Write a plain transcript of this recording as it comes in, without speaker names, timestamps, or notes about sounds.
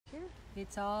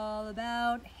It's all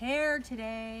about hair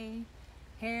today.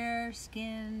 Hair,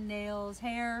 skin, nails,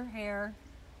 hair.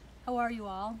 How are you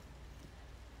all?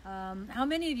 How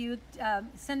many of you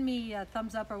send me a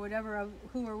thumbs up or whatever of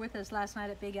who were with us last night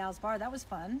at Big Al's Bar? That was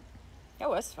fun. It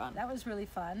was fun. That was really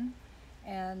fun.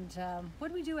 And what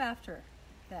did we do after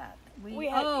that?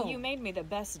 You made me the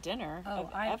best dinner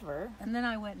ever. And then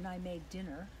I went and I made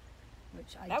dinner,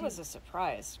 which That was a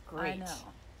surprise. Great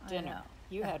dinner. I know.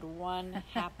 You had one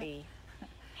happy.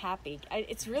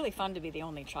 It's really fun to be the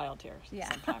only child here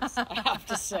sometimes, I have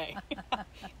to say.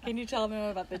 Can you tell them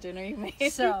about the dinner you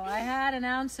made? So I had an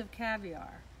ounce of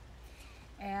caviar.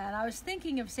 And I was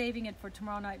thinking of saving it for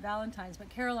tomorrow night Valentine's, but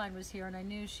Caroline was here and I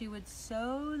knew she would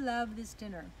so love this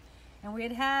dinner. And we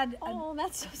had Oh,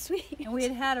 that's so sweet. And we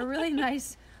had a really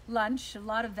nice lunch, a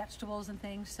lot of vegetables and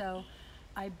things. So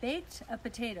I baked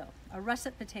a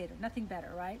russet potato, nothing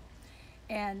better, right?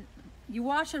 And you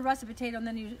wash a russet potato and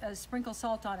then you sprinkle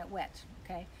salt on it wet,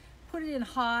 okay? Put it in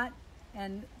hot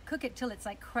and cook it till it's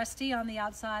like crusty on the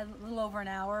outside, a little over an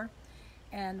hour.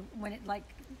 And when it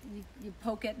you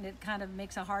poke it and it kind of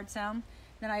makes a hard sound.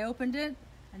 Then I opened it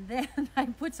and then I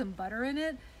put some butter in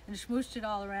it and smooshed it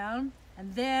all around.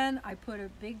 And then I put a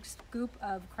big scoop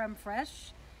of creme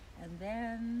fraiche. And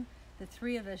then the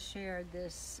three of us shared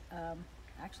this,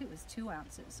 actually it was 2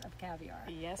 ounces of caviar.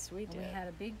 Yes, we did. And we had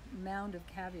a big mound of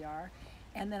caviar.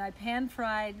 And then I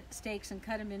pan-fried steaks and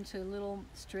cut them into little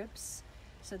strips.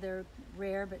 So they're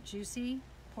rare but juicy.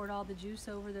 Poured all the juice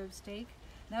over the steak.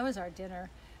 That was our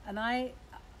dinner. And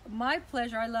my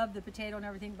pleasure, I love the potato and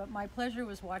everything, but my pleasure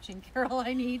was watching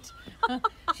Caroline eat.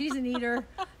 She's an eater.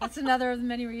 That's another of the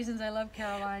many reasons I love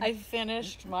Caroline. I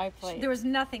finished my plate. There was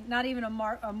nothing, not even a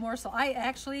morsel.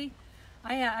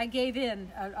 I gave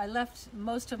in. I left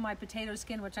most of my potato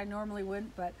skin, which I normally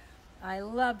wouldn't, but I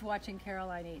loved watching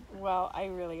Caroline eat. Well, I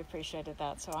really appreciated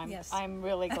that, so Yes. I'm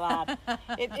really glad.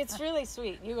 It's really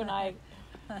sweet. You and I,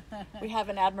 we have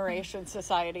an admiration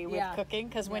society with cooking,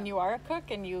 because when you are a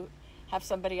cook and you have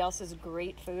somebody else's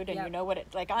great food and you know what it,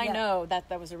 I know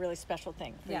that was a really special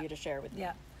thing for you to share with me.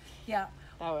 Yeah.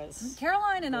 That was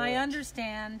Caroline and I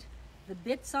understand the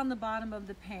bits on the bottom of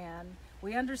the pan.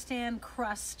 We understand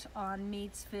crust on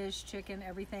meats, fish, chicken,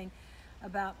 everything.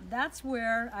 That's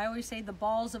where I always say the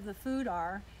balls of the food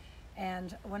are.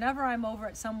 And whenever I'm over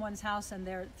at someone's house and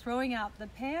they're throwing out the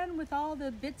pan with all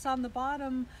the bits on the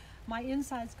bottom, my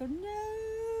insides go,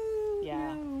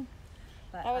 no.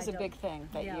 But that was a big thing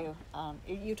that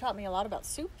you taught me a lot about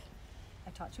soup. I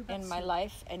taught you about in soup. my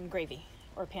life, and gravy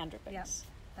or pan drippings. Yes,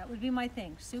 that would be my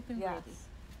thing, soup and gravy.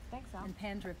 Thanks, Al. And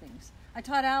pan drippings. I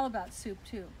taught Al about soup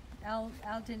too. Al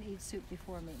didn't eat soup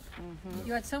before me. Mm-hmm.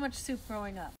 You had so much soup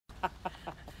growing up.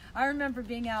 I remember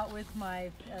being out with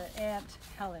my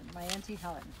Auntie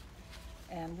Helen.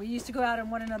 And we used to go out on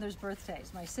one another's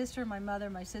birthdays. My sister, my mother,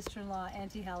 my sister-in-law,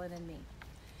 Auntie Helen, and me.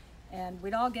 And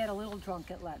we'd all get a little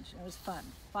drunk at lunch. It was fun.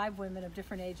 5 women of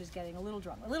different ages getting a little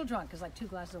drunk. A little drunk is like 2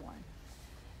 glasses of wine.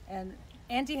 And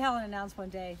Auntie Helen announced one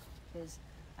day,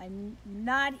 I'm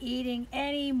not eating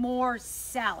any more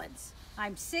salads.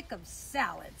 I'm sick of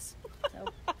salads. So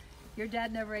your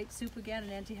dad never ate soup again,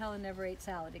 and Auntie Helen never ate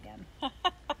salad again.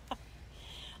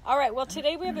 All right. Well,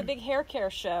 today we have a big hair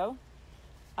care show.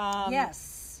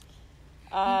 Yes.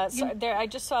 I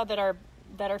just saw that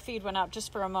our feed went out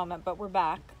just for a moment, but we're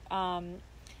back.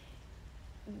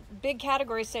 Big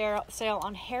category sale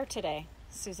on hair today,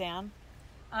 Suzanne.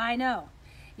 I know.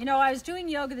 You know, I was doing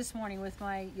yoga this morning with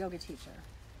my yoga teacher,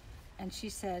 and she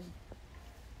said,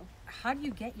 how do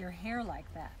you get your hair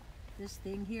like that? This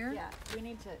thing here? Yeah, we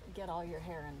need to get all your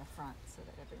hair in the front so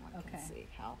that everyone can see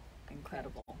how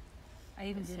incredible. Okay. I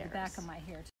even did the back of my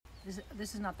hair.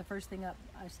 This is not the first thing up.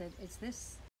 I said, it's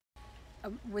this.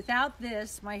 Without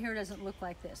this, my hair doesn't look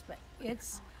like this, but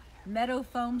it's meadow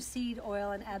foam seed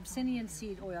oil and Abyssinian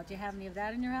seed oil. Do you have any of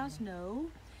that in your house? No.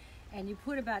 And you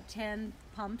put about 10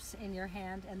 pumps in your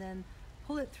hand and then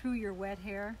pull it through your wet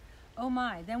hair. Oh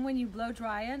my. Then when you blow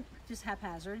dry it, just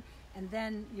haphazard, and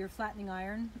then your flattening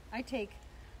iron, I take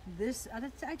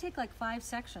like 5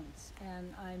 sections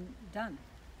and I'm done.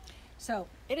 So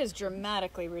it is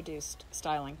dramatically reduced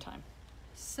styling time.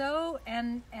 So,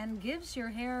 and gives your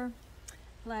hair,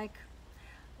 like,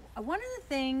 one of the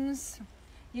things,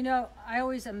 you know, I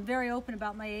always am very open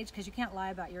about my age, because you can't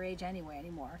lie about your age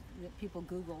anymore. People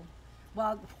Google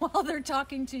while they're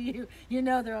talking to you. You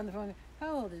know they're on the phone.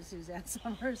 How old is Suzanne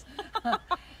Summers?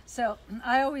 So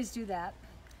I always do that.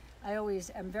 I always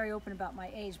am very open about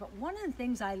my age. But one of the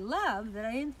things I love that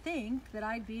I didn't think that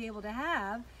I'd be able to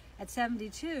have at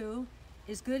 72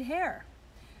 is good hair.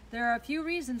 There are a few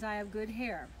reasons I have good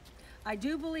hair. I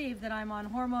do believe that I'm on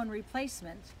hormone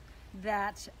replacement,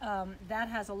 that that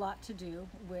has a lot to do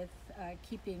with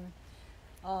keeping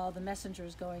all the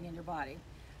messengers going in your body.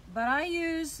 But I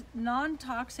use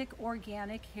non-toxic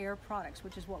organic hair products,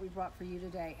 which is what we brought for you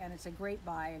today, and it's a great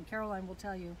buy, and Caroline will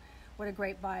tell you what a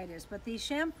great buy it is. But the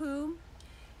shampoo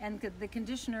and the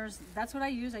conditioners, that's what I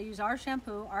use. I use our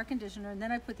shampoo, our conditioner, and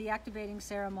then I put the activating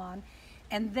serum on.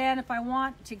 And then if I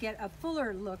want to get a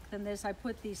fuller look than this, I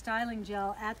put the styling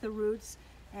gel at the roots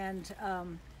and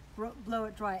blow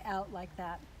it dry out like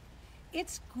that.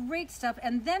 It's great stuff.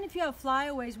 And then if you have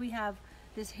flyaways, we have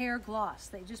this hair gloss.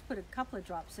 They just put a couple of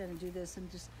drops in and do this and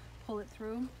just pull it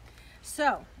through.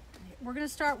 So we're going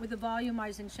to start with the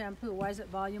volumizing shampoo. Why is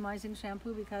it volumizing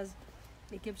shampoo? Because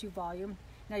it gives you volume.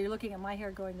 Now you're looking at my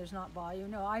hair going, there's not volume.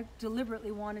 No, I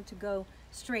deliberately wanted to go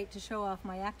straight to show off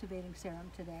my activating serum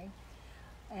today.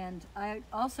 And I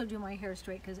also do my hair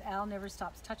straight because Al never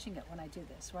stops touching it when I do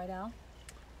this. Right, Al?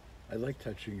 I like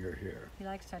touching your hair. He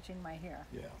likes touching my hair.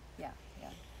 Yeah. Yeah, yeah.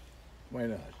 Why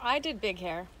not? I did big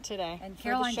hair today And for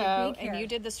Caroline the did show, big hair. and you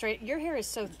did the straight. Your hair is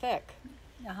so thick,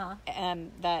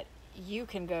 that you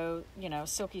can go,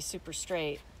 silky super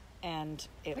straight, and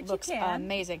it But you looks can.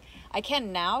 amazing. I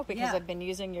can now because Yeah. I've been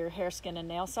using your hair, skin, and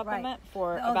nail supplement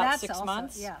for Oh, about that's 6 also-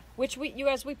 months. yeah. Which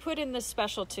we put in this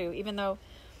special too, even though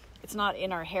it's not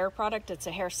in our hair product, it's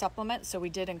a hair supplement, so we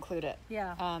did include it.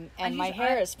 Yeah. And my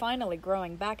hair is finally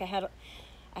growing back.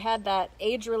 I had that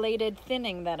age-related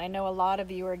thinning that I know a lot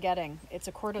of you are getting. It's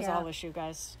a cortisol Yeah. issue,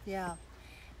 guys. Yeah.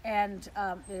 And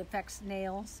it affects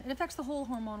nails. It affects the whole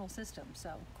hormonal system.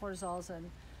 So cortisol's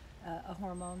a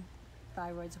hormone.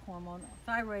 Thyroid's a hormone.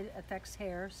 Thyroid affects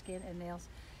hair, skin, and nails.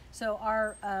 So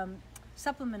our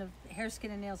supplement of hair,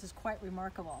 skin, and nails is quite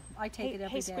remarkable. I take it every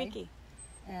day. Hey, Squeaky.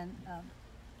 And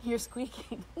You're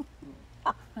squeaking.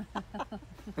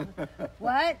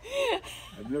 what?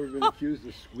 I've never been accused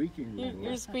of squeaking before.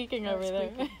 You're squeaking over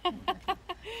there.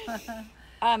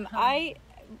 I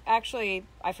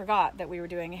forgot that we were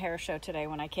doing a hair show today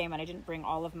when I came, and I didn't bring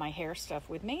all of my hair stuff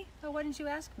with me. Oh, why didn't you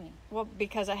ask me? Well,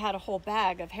 because I had a whole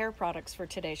bag of hair products for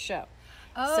today's show.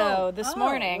 Oh, So this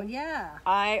morning, well, yeah.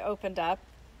 I opened up,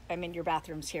 your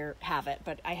bathrooms here have it,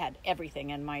 but I had everything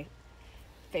in my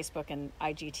Facebook and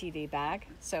IGTV bag.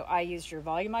 So I used your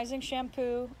volumizing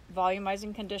shampoo,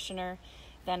 volumizing conditioner,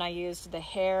 then I used the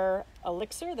hair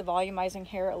elixir, the volumizing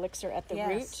hair elixir at the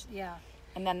root, Yeah.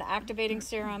 and then the activating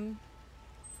serum,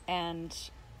 and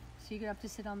So you're gonna have to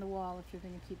sit on the wall if you're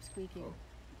gonna keep squeaking.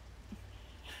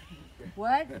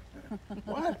 What?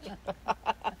 What?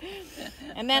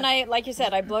 and then I, like you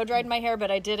said, I blow dried my hair,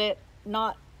 but I did it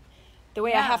not the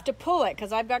way I Yeah. have to pull it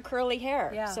because I've got curly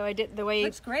hair. Yeah. So I did the way.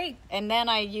 Looks great. And then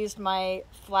I used my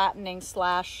flattening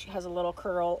slash, has a little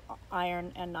curl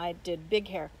iron, and I did big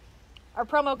hair. Our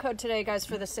promo code today, guys,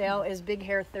 for the sale is Big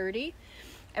Hair 30.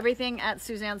 Everything at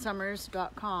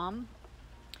SuzanneSummers.com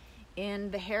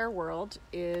in the hair world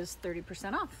is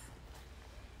 30% off.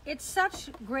 It's such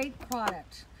great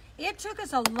product. It took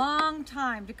us a long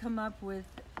time to come up with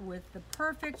the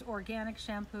perfect organic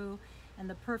shampoo and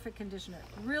the perfect conditioner.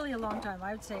 Really a long time.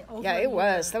 I would say over. Yeah, a it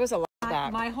was. year. That was a lot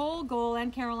back. My whole goal,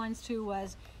 and Caroline's too,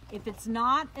 was if it's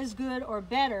not as good or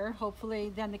better,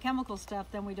 hopefully, than the chemical stuff,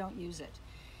 then we don't use it.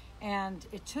 And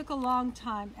it took a long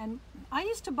time. And I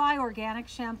used to buy organic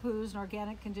shampoos and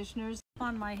organic conditioners.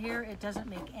 On my hair, it doesn't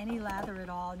make any lather at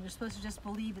all. And you're supposed to just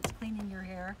believe it's cleaning your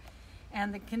hair.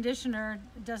 And the conditioner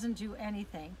doesn't do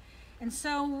anything. And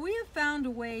so we have found a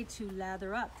way to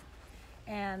lather up.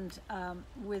 And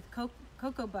with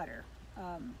cocoa butter.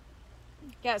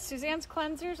 Yeah, Suzanne's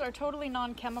cleansers are totally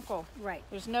non-chemical. Right.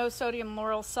 There's no sodium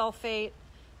lauryl sulfate.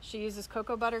 She uses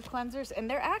cocoa butter cleansers, and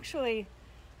they're actually,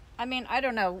 I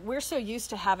don't know. We're so used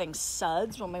to having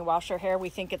suds when we wash our hair. We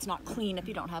think it's not clean if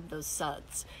you don't have those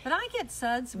suds. But I get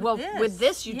suds with Well, this. with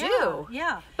this you Yeah, do.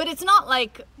 Yeah. But it's not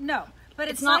like, No. But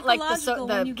it's not like the psychological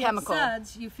the when you chemical. get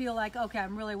suds, you feel like, okay,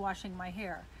 I'm really washing my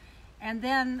hair. And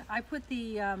then I put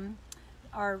the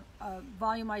our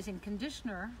volumizing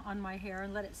conditioner on my hair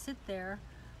and let it sit there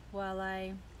while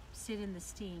I sit in the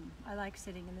steam. I like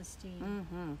sitting in the steam.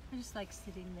 Mm-hmm. I just like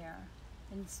sitting there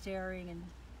and staring and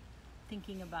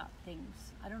thinking about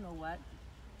things. I don't know what.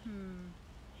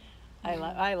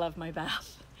 I love my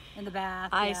bath. In the bath.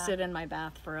 I yeah. sit in my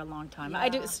bath for a long time. Yeah. I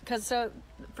do, because for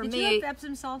Did me, you have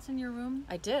Epsom salts in your room?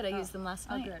 I did. I used them last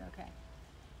night. Oh, good. Okay.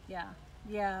 Yeah.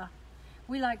 Yeah.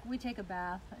 We take a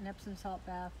bath, an Epsom salt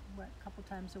bath, a couple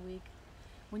times a week.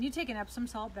 When you take an Epsom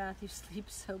salt bath, you sleep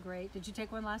so great. Did you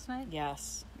take one last night?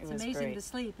 Yes, it It's was amazing great. to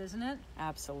sleep, isn't it?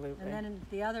 Absolutely. And then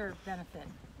the other benefit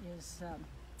is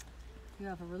you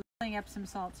have a relieving Epsom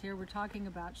salts here. We're talking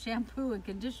about shampoo and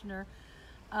conditioner,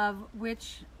 of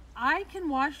which I can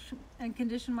wash and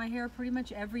condition my hair pretty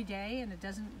much every day, and it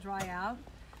doesn't dry out.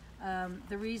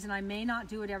 The reason I may not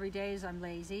do it every day is I'm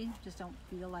lazy, just don't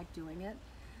feel like doing it.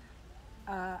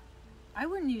 I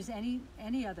wouldn't use any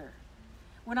other.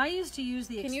 When I used to use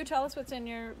the... Can you tell us what's in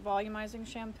your volumizing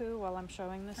shampoo while I'm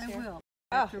showing this here? I will.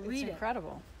 Oh, to it's read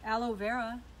incredible. Aloe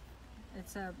vera.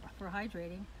 It's for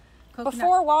hydrating.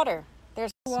 Before water.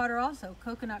 There's water also.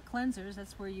 Coconut cleansers.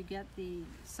 That's where you get the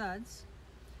suds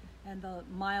and the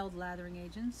mild lathering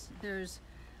agents. There's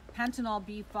Panthenol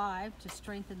B5 to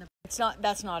strengthen the...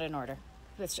 That's not in order.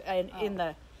 It's in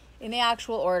the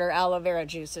actual order. Aloe vera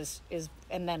juice is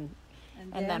and then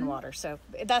water. So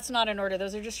that's not in order.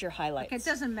 Those are just your highlights. Okay, it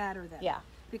doesn't matter then. Yeah.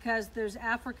 Because there's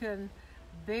African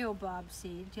baobab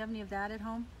seed. Do you have any of that at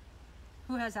home?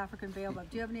 Who has African baobab?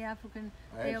 Do you have any African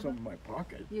baobab? I have some in my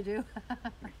pocket. You do?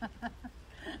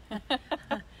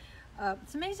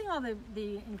 It's amazing all the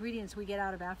ingredients we get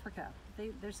out of Africa.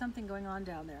 There's something going on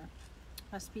down there.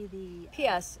 Must be the...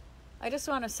 P.S. I just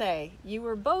want to say, you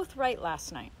were both right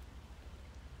last night.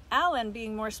 Alan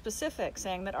being more specific,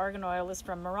 saying that argan oil is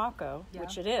from Morocco, Yeah.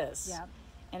 which it is. Yeah.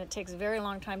 And it takes a very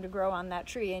long time to grow on that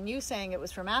tree. And you saying it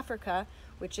was from Africa,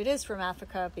 which it is from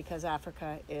Africa because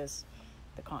Africa is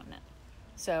the continent.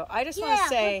 So I just want to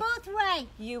say, we're both right.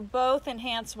 you both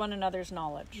enhance one another's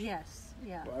knowledge. Yes,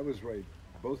 yeah. Well, I was right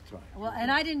both times. Well, and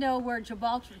I didn't know where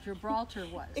Gibraltar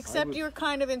was. Except you were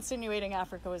kind of insinuating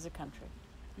Africa was a country.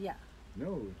 Yeah.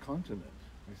 No, the continent.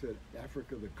 I said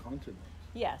Africa, the continent.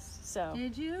 Yes, so.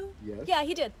 Did you? Yes. Yeah,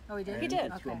 he did. Oh, he did? And He did.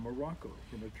 It's Okay. from Morocco,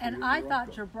 from a tree And of I Morocco.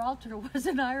 thought Gibraltar was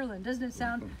in Ireland. Doesn't it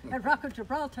sound at Rock of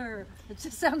Gibraltar? It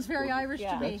just sounds very Well, Irish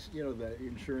yeah. to me. That's, the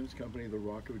insurance company, the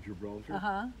Rock of Gibraltar.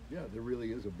 Uh-huh. Yeah, there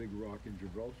really is a big rock in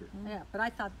Gibraltar. Yeah, but I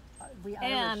thought we Irish.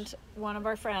 And one of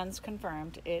our friends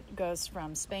confirmed it goes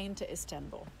from Spain to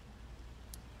Istanbul.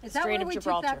 Is that Strait where of we took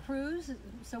Gibraltar. that cruise?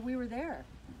 So we were there.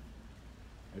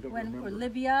 I don't Or remember.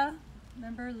 Libya.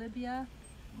 Remember Libya?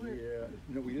 Yeah,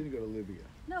 no, we didn't go to Libya.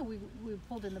 No, we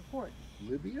pulled in the port.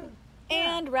 Libya?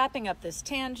 And wrapping up this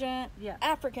tangent, Yeah.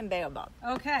 African baobab.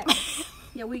 Okay.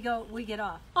 Yeah, we get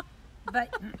off.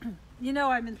 But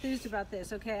I'm enthused about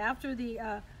this. Okay, after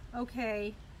the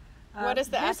What is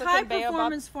the this African high baobab?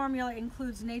 performance formula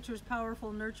includes nature's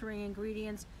powerful nurturing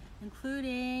ingredients,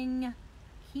 including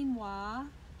quinoa.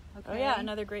 Okay. Oh yeah,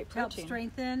 another great to help protein.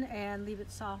 strengthen and leave it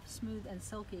soft, smooth, and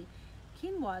silky.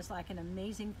 Quinoa is like an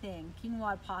amazing thing.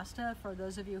 Quinoa pasta, for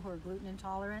those of you who are gluten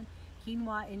intolerant,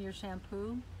 quinoa in your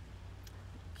shampoo.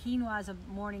 Quinoa is a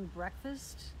morning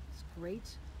breakfast. It's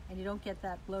great. And you don't get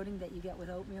that bloating that you get with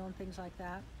oatmeal and things like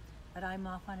that. But I'm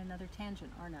off on another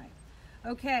tangent, aren't I?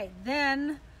 Okay,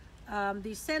 then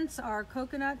the scents are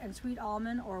coconut and sweet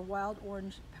almond or wild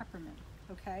orange peppermint.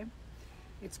 Okay?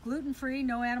 It's gluten-free,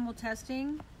 no animal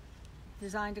testing.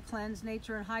 Designed to cleanse,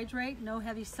 nature, and hydrate. No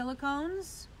heavy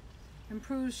silicones.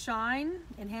 Improves shine,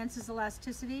 enhances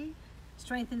elasticity,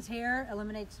 strengthens hair,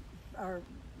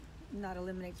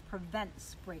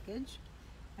 prevents breakage,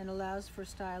 and allows for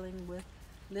styling with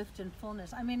lift and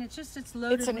fullness. I mean, it's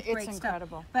loaded with great it's stuff.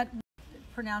 incredible. But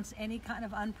pronounce any kind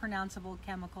of unpronounceable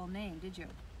chemical name, did you?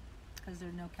 Because there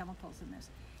are no chemicals in this.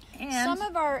 And Some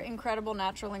of our incredible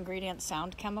natural ingredients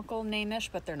sound chemical name-ish,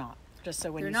 but they're not. Just so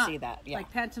when they're you not. see that, yeah.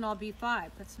 Like Panthenol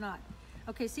B5, that's not.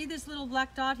 Okay, see this little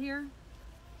black dot here?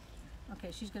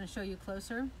 Okay, she's going to show you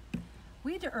closer.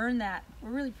 We had to earn that. We're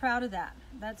really proud of that.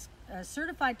 That's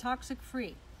certified toxic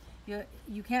free.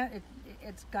 You can't.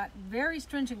 It's got very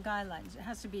stringent guidelines. It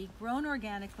has to be grown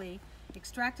organically,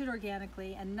 extracted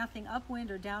organically, and nothing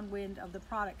upwind or downwind of the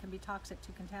product can be toxic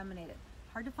to contaminate it.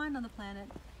 Hard to find on the planet,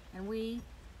 and we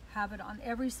have it on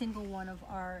every single one of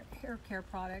our hair care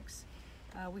products.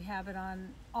 We have it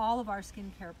on all of our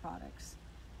skincare products.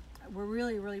 We're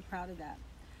really, really proud of that.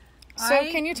 So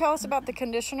can you tell us about the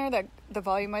conditioner, the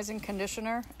volumizing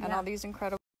conditioner, and Yeah. all these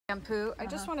incredible shampoo? I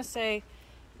just want to say,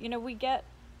 we get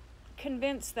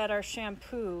convinced that our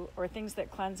shampoo or things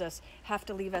that cleanse us have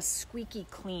to leave us squeaky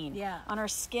clean. Yeah. On our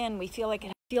skin, we feel like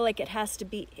it has to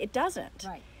be. It doesn't.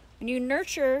 Right. When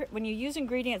you use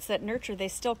ingredients that nurture, they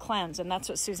still cleanse, and that's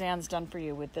what Suzanne's done for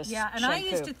you with this Yeah, and shampoo. I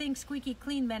used to think squeaky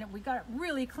clean meant we got it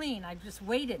really clean. I just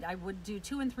waited. I would do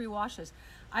 2 and 3 washes.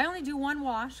 I only do 1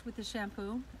 wash with the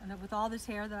shampoo, and with all this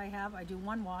hair that I have, I do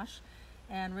 1 wash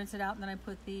and rinse it out, and then I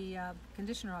put the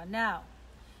conditioner on. Now,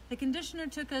 the conditioner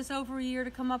took us over a year to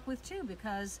come up with too,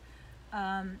 because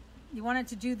you want it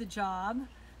to do the job,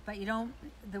 but you don't.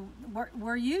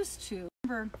 We're used to.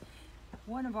 Remember,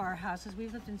 one of our houses,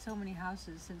 we've lived in so many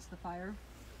houses since the fire,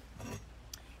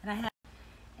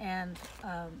 and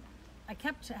I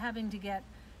kept having to get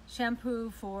shampoo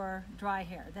for dry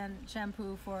hair, then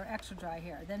shampoo for extra dry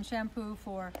hair, then shampoo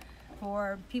for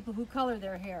people who color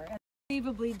their hair, and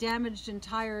unbelievably damaged and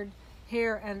tired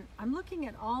hair. And I'm looking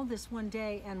at all this one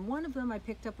day, and one of them I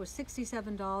picked up was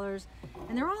 $67,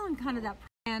 and they're all in kind of that.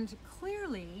 And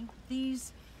clearly,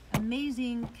 these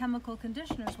amazing chemical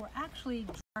conditioners were actually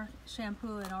our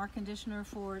shampoo and our conditioner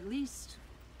for at least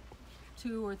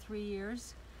 2 or 3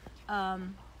 years.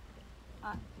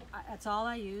 That's all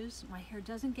I use. My hair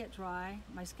doesn't get dry.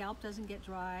 My scalp doesn't get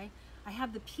dry. I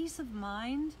have the peace of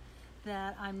mind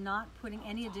that I'm not putting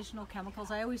any additional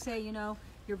chemicals. I always say, you know,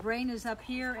 your brain is up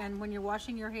here, and when you're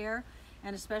washing your hair,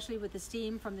 and especially with the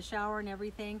steam from the shower and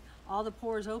everything, all the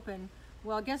pores open.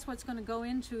 Well, guess what's going to go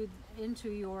into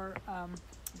your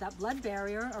that blood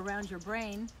barrier around your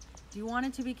brain? Do you want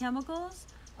it to be chemicals?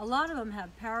 A lot of them have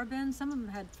parabens. Some of them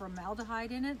had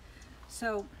formaldehyde in it.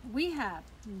 So we have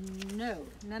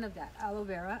none of that. Aloe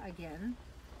vera, again,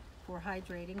 for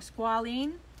hydrating.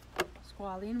 Squalene,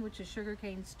 which is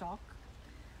sugarcane stalk.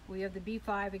 We have the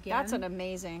B5 again. That's an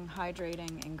amazing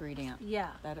hydrating ingredient. Yeah.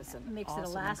 That is an makes awesome it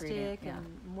elastic ingredient.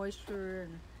 and moisture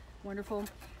and wonderful.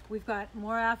 We've got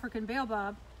more African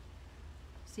baobab.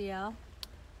 CL.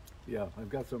 Yeah, I've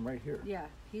got some right here. Yeah.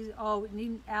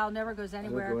 Al never goes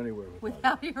anywhere, I don't go anywhere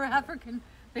without your African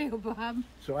baobab.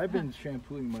 So I've been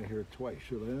shampooing my hair twice.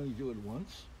 Should I only do it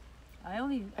once? It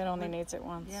only needs it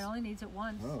once. Yeah, it only needs it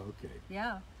once. Oh, okay.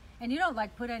 Yeah. And you don't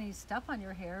put any stuff on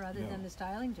your hair other than the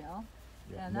styling gel.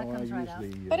 Yeah, and that comes right out.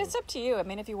 But it's up to you. I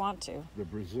mean, if you want to. The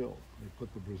Brazil. They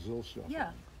put the Brazil stuff Yeah.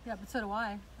 on. Yeah, but so do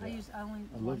I. Yeah. I only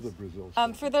I love the Brazil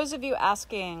For stuff. those of you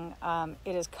asking,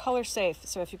 it is color safe.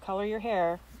 So if you color your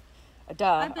hair, I've been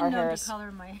our known hair to is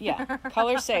color my hair. yeah,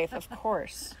 color safe, of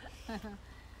course.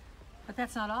 But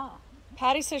that's not all.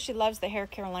 Patty says she loves the hair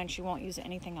care line. She won't use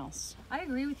anything else. I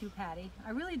agree with you, Patty.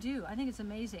 I really do. I think it's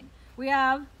amazing. We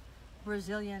have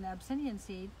Brazilian Abyssinian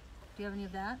seed. Do you have any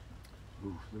of that?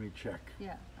 Ooh, let me check.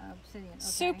 Yeah, Abyssinian. Okay.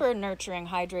 Super nurturing,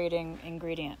 hydrating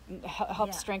ingredient.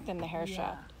 Helps Yeah. strengthen the hair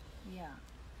shaft. Yeah.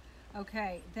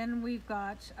 Okay. Then we've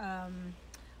got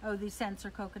the scents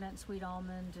are coconut, sweet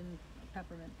almond, and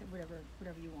peppermint.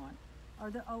 Whatever you want.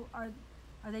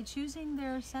 Are they choosing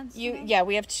their scents? today? Yeah,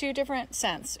 we have 2 different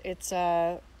scents. It's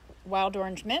wild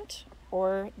orange mint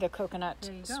or the coconut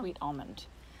There you go. sweet almond.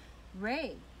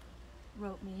 Ray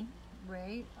wrote me.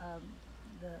 Ray,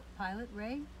 the pilot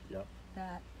Ray, Yep.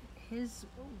 that his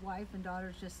wife and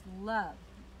daughters just love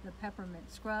the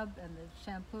peppermint scrub and the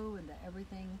shampoo and the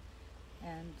everything,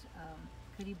 and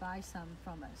could he buy some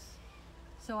from us?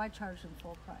 So I charged him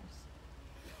full price.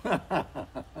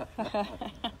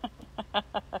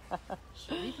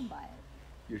 Sure, you can buy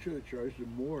it. You should have charged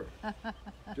him more,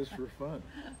 just for fun.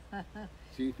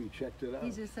 See if he checked it out.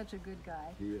 He's just such a good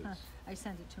guy. He is. I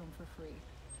sent it to him for free.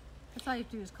 That's all you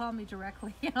have to do is call me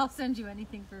directly, and I'll send you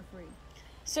anything for free.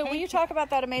 So will you talk about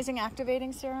that amazing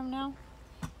activating serum now?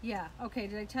 Yeah. Okay.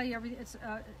 Did I tell you everything? It's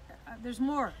there's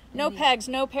more. No in the- pegs,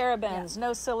 no parabens, Yeah.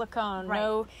 no silicone, Right.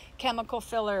 no chemical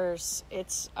fillers.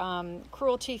 It's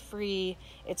cruelty-free.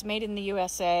 It's made in the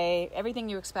USA. Everything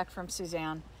you expect from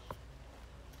Suzanne.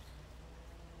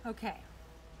 Okay.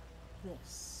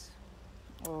 This.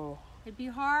 Oh. It'd be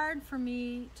hard for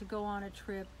me to go on a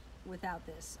trip without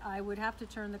this. I would have to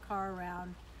turn the car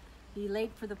around, be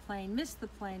late for the plane, miss the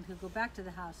plane, to go back to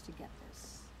the house to get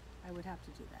this. I would have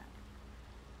to do that.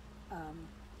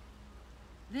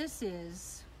 This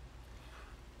is,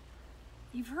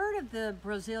 you've heard of the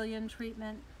Brazilian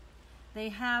treatment. They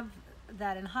have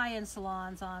that in high-end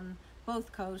salons on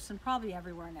both coasts and probably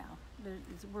everywhere now.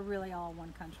 We're really all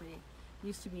one country.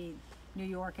 Used to be New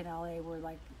York and LA were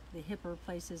like the hipper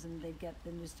places, and they'd get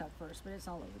the new stuff first, but it's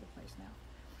all over the place now.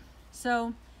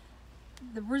 So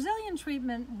the Brazilian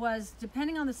treatment was,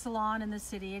 depending on the salon in the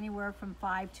city, anywhere from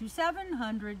 $500 to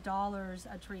 $700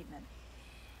 a treatment.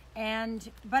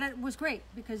 But it was great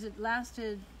because it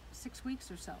lasted 6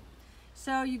 weeks or so.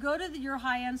 So you go to your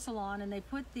high-end salon and they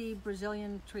put the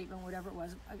Brazilian treatment, whatever it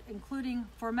was, including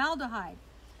formaldehyde,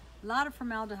 a lot of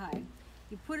formaldehyde.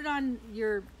 You put it on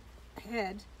your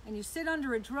head and you sit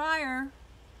under a dryer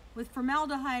with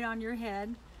formaldehyde on your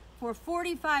head for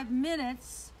 45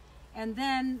 minutes, and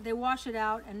then they wash it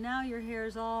out, and now your hair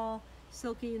is all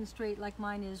silky and straight like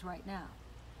mine is right now.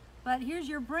 But here's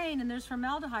your brain, and there's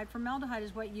formaldehyde. Formaldehyde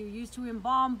is what you use to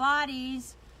embalm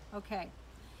bodies. Okay,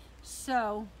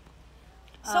 so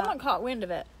Someone caught wind of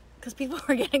it because people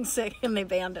were getting sick and they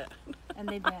banned it. and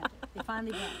they banned it. They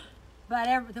finally banned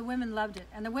it. But the women loved it,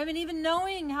 and the women, even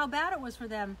knowing how bad it was for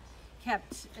them,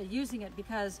 kept using it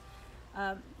because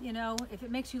You know, if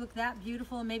it makes you look that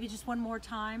beautiful, maybe just one more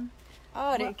time.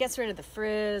 Oh, and it gets rid of the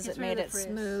frizz. It made it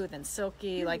smooth and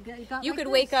silky. Like you could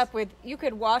wake up with, you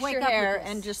could wash your hair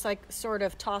and just like sort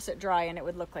of toss it dry, and it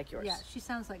would look like yours. Yeah, she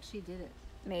sounds like she did it.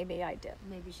 Maybe I did.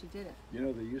 Maybe she did it. You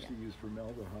know, they used to use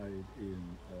formaldehyde in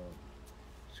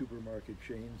supermarket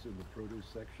chains in the produce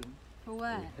section. For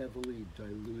what? They heavily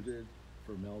diluted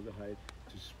formaldehyde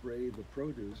to spray the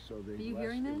produce so they Are you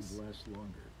hearing this? would last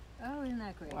longer. Oh, isn't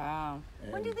that great? Wow.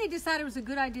 When did they decide it was a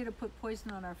good idea to put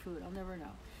poison on our food? I'll never know.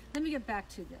 Let me get back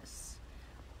to this.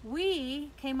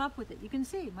 We came up with it. You can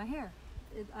see my hair.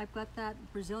 I've got that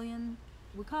Brazilian,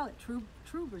 we call it true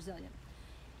Brazilian.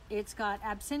 It's got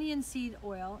Abyssinian seed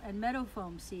oil and meadow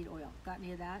foam seed oil. Got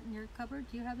any of that in your cupboard?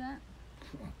 Do you have that?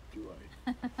 Do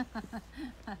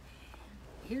I?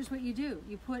 Here's what you do.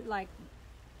 You put like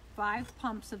 5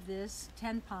 pumps of this,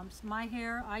 10 pumps. My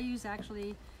hair, I use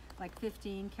actually like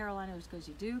 15. Carolina always goes,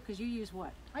 you do? Because you use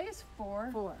what? I use 4.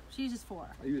 4. She uses 4.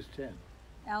 I use 10.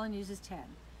 Alan uses 10.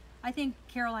 I think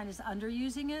Caroline is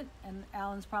underusing it, and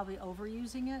Alan's probably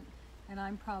overusing it, and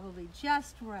I'm probably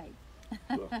just right.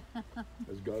 Well,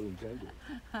 as God intended.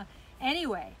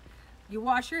 Anyway, you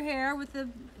wash your hair with the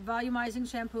volumizing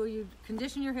shampoo, you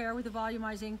condition your hair with the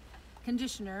volumizing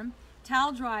conditioner,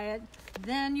 towel dry it,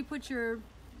 then you put your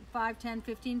 5, 10,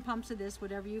 15 pumps of this,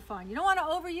 whatever you find. You don't want to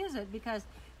overuse it because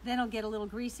then it'll get a little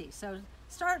greasy. So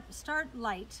start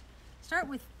light. Start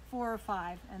with 4 or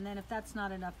 5, and then if that's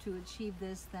not enough to achieve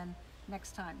this, then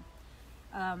next time.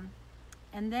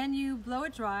 And then you blow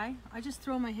it dry. I just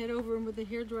throw my head over and with the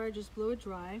hair dryer, just blow it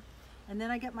dry. And then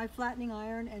I get my flattening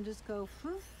iron and just go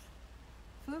foof,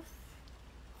 foof,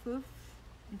 foof,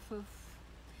 and foof.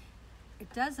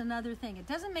 It does another thing. It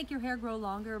doesn't make your hair grow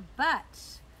longer,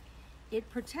 but it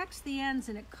protects the ends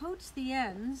and it coats the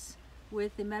ends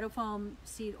with the meadow foam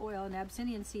seed oil and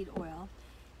Abyssinian seed oil.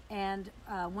 And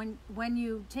when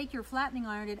you take your flattening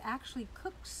iron, it actually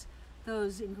cooks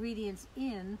those ingredients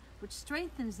in, which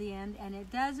strengthens the end, and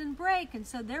it doesn't break. And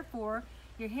so therefore,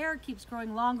 your hair keeps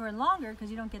growing longer and longer because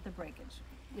you don't get the breakage,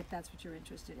 if that's what you're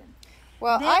interested in.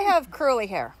 Well, Then, I have curly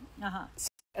hair. It's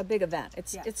a big event.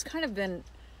 It's kind of been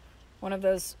one of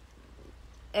those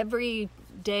every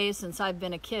day since I've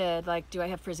been a kid, like, do I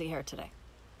have frizzy hair today?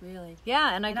 Really?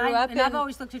 Yeah, and I grew up in... I've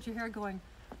always looked at your hair going,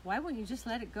 why wouldn't you just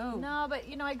let it go? No, but,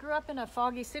 you know, I grew up in a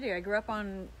foggy city. I grew up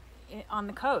on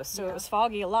the coast, so it was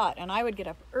foggy a lot. And I would get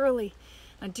up early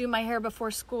and do my hair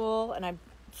before school, and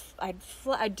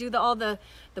I'd do all the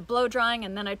blow drying,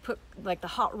 and then I'd put, like, the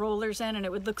hot rollers in, and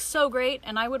it would look so great,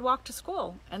 and I would walk to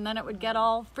school, and then it would get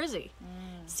all frizzy.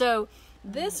 So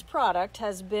this product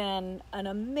has been an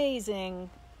amazing...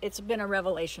 It's been a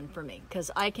revelation for me because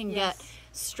I can get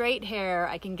straight hair.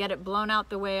 I can get it blown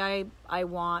out the way I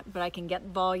want, but I can get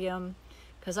volume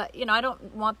because I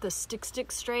don't want the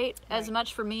stick straight as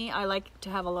much. For me, I like to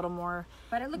have a little more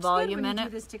but it looks volume good when in you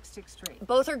it. do the stick straight.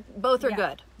 Both are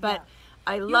good, but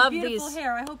I love these. Beautiful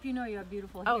hair. I hope you know you have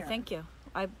beautiful hair. Oh, thank you.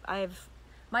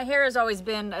 My hair has always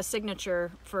been a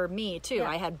signature for me too. Yeah.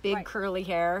 I had big curly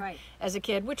hair as a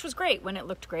kid, which was great when it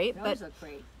looked great. Those look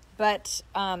great. But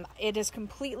it has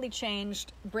completely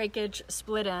changed. Breakage,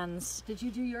 split ends. Did you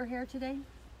do your hair today?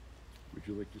 Would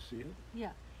you like to see it?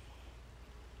 Yeah.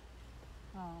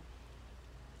 Oh.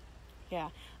 Yeah.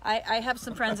 I have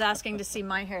some friends asking to see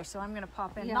my hair, so I'm going to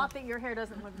pop in. Yeah. Not that your hair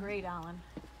doesn't look great, Alan.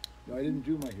 No, I didn't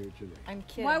do my hair today. I'm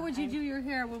kidding. Why would you do your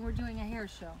hair when we're doing a hair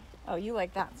show? Oh, you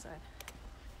like that side.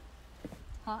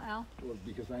 Huh, Al? Well,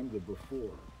 because I'm the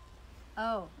before.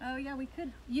 Oh. Oh, yeah, we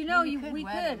could. You know, we we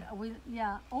could. could.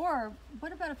 Yeah. Or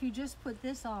what about if you just put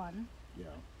this on Yeah.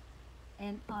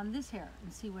 and on this hair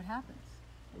and see what happens?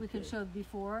 We could Okay. show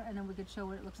before, and then we could show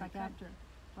what it looks like after.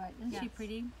 Right? Isn't she Yes.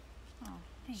 pretty? Oh,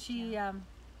 thank She. you.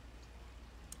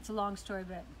 It's a long story,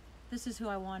 but this is who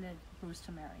I wanted Bruce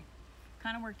to marry.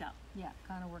 Kind of worked out. Yeah,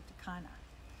 kind of worked. Kind of.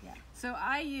 Yeah. So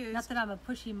I used... Not that I'm a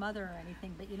pushy mother or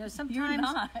anything, but you know, sometimes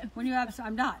not. when you have,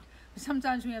 I'm not.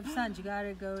 Sometimes when you have sons, you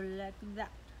gotta go like that.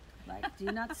 Like, do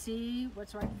you not see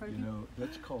what's right in front of You you? know,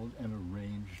 that's called an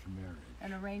arranged marriage.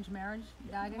 An arranged marriage?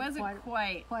 Yeah, I didn't Wasn't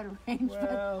quite. quite arranged,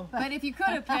 Well, But if you could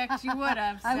have picked, you would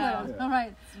have. So I would have. Yeah. All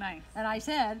right. It's nice. And I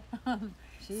said,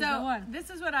 she's the So one. this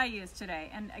is what I use today,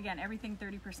 and again, everything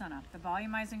 30% off. The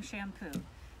volumizing shampoo,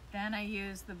 then I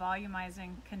use the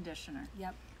volumizing conditioner.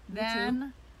 Yep. Me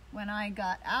Then, when I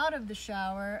got out of the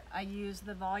shower, I used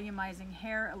the volumizing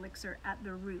hair elixir at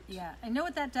the root. too. Yeah. And know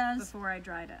what that does? Before I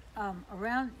dried it.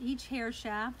 Around each hair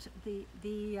shaft,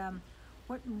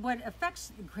 what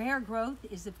affects hair growth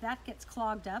is if that gets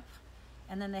clogged up,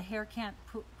 and then the hair can't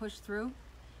push through.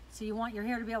 So you want your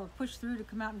hair to be able to push through to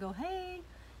come out and go, hey.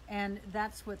 And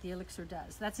that's what the elixir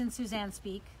does. That's in Suzanne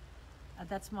speak.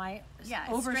 That's my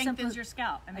it strengthens your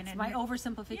scalp. I mean, it's my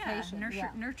oversimplification.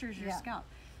 Nurtures your scalp.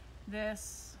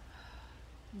 This.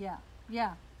 Yeah.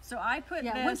 So I put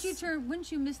this.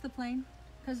 Wouldn't you miss the plane?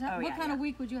 Because what kind of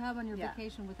week would you have on your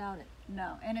vacation without it?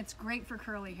 No, and it's great for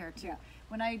curly hair too. Yeah.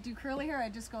 When I do curly hair, I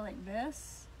just go like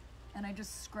this, and I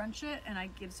just scrunch it, and it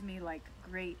gives me like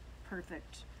great,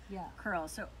 perfect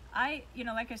curls. So I,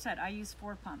 like I said, I use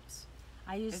 4 pumps.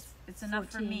 I use it's enough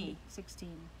for me. 16.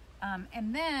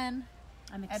 And then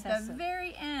I'm at the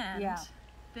very end,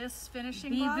 this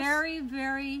finishing Be gloss. very,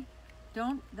 very.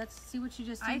 Don't. Let's see what you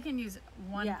just did. I can use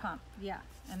 1 pump. Yeah.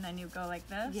 And then you go like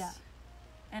this. Yeah.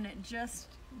 And it just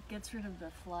gets rid of the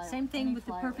fly. Same thing with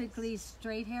the perfectly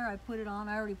straight hair. I put it on.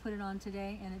 I already put it on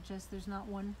today, and it just there's not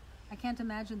one. I can't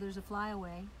imagine there's a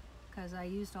flyaway because I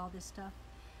used all this stuff.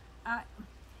 Hair.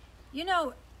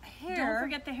 Don't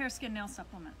forget the hair, skin, nail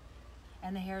supplement.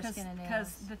 And the hair, skin, and nails.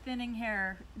 Because the thinning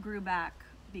hair grew back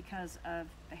because of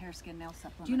the hair, skin, nail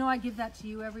supplement. Do you know I give that to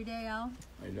you every day, Al?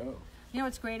 I know. You know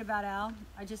what's great about Al?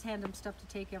 I just hand him stuff to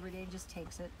take every day and just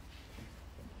takes it.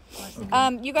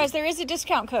 You guys, there is a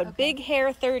discount code. Okay. Big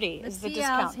Hair 30 Let's is the see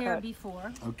discount Al's hair code.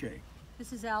 before. Okay.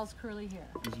 This is Al's curly hair.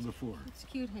 This is before. It's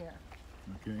cute hair.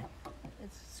 Okay.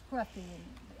 It's scruffy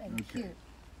and Okay. cute.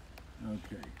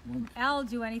 Okay. 1, Al will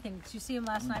do anything. Did you see him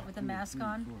last night with the 2, mask 3,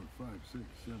 on? 4, 5, 6,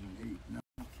 7, 8, 9.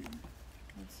 Okay.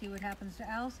 Let's see what happens to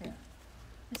Al's hair.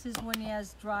 This is when he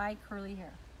has dry curly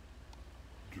hair.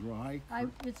 Dry.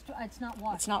 It's not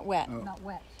washed. It's not wet. Oh. Not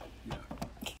wet. Yeah.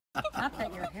 Not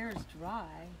that your hair is dry.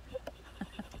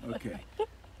 Okay.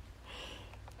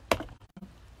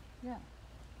 Yeah.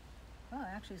 Oh,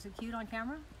 actually, is it cute on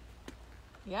camera?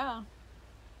 Yeah.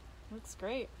 Looks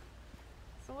great.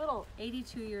 It's a little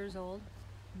 82 years old.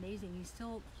 Amazing. He's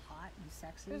still hot and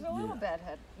sexy. There's a little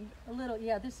bedhead. A little,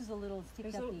 yeah. This is a little stick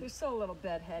uppy. There's still a little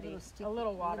bedheady. A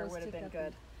little water would have been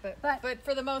good. But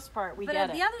for the most part, we But get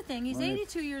the it. other thing, he's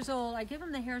 82 years old. I give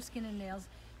him the hair, skin, and nails.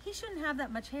 He shouldn't have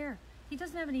that much hair. He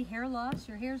doesn't have any hair loss.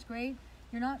 Your hair's great.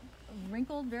 You're not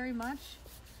wrinkled very much.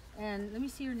 And let me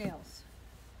see your nails.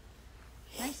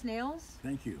 Nice nails.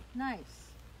 Thank you. Nice.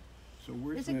 So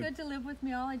where's Is it good to live with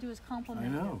me? All I do is compliment I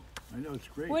you. know. I know. It's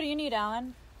great. What do you need,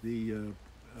 Alan? The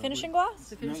Finishing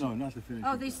gloss? No, not the finishing.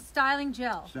 Oh, the styling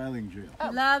gel. styling gel.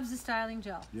 He loves the styling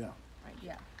gel. Yeah. Right,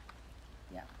 yeah.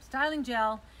 Styling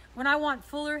gel. When I want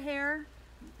fuller hair,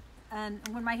 and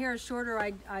when my hair is shorter,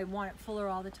 I want it fuller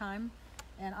all the time.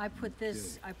 And I put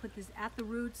this at the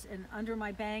roots and under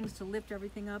my bangs to lift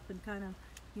everything up and kind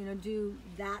of, do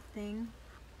that thing.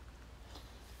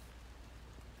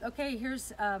 Okay,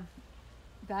 here's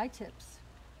guy tips.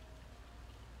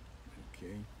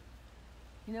 Okay.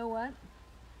 You know what?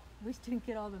 We didn't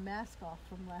get all the mask off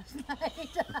from last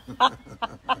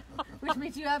night. Which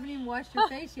means you haven't even washed your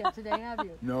face yet today, have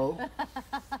you? No.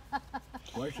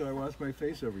 Why should I wash my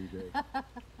face every day?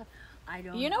 I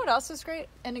don't You know what else is great?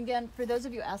 And again, for those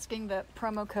of you asking, the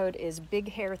promo code is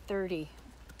BigHair30.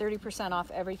 30%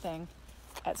 off everything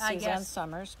at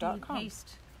SuzanneSummers.com.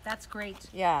 Paste. That's great.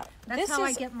 Yeah. That's how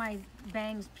I get my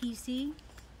bangs PC.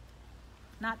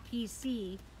 Not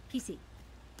PC. PC.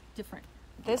 Different.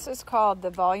 This is called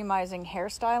the Volumizing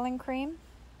Hairstyling Cream.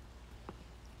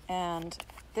 And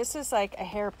this is like a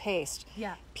hair paste.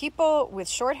 Yeah. People with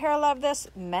short hair love this.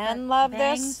 Men love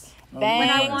this. Oh, Bangs. When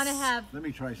I want to have, Let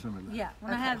me try some of that. yeah,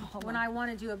 when I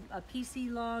want to do a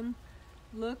PC long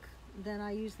look, then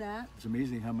I use that. It's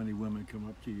amazing how many women come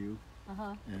up to you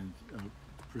Uh-huh. and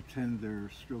pretend they're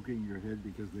stroking your head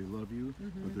because they love you,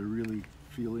 but they're really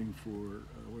feeling for,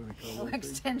 what do they call it?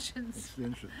 Extensions.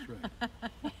 Extensions,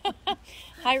 right.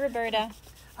 Hi, Roberta.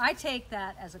 I take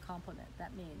that as a compliment.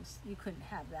 That means you couldn't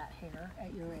have that hair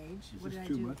at your age. Is What this did I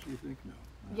too do? much, do you think? No.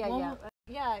 Yeah, Well,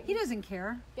 yeah. He doesn't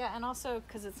care. Yeah, and also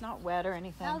because it's not wet or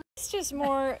anything. Al- It's just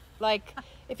more like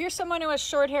if you're someone who has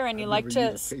short hair and you I've like never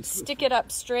to used a face stick before. it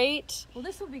up straight. Well,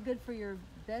 this will be good for your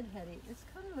bedheading. It's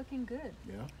kind of looking good.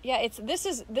 Yeah? Yeah, this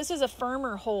is a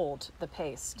firmer hold, the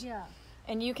paste. Yeah.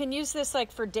 And you can use this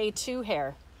like for day 2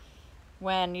 hair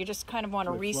when you just kind of want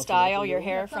to So I fluff it up a restyle your little?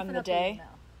 hair Fluff from it the up a little day. now.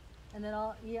 And then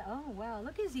oh wow,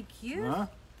 look, is he cute? Huh?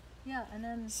 Yeah, and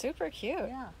then, Super cute.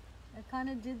 yeah, it kind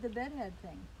of did the bedhead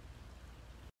thing.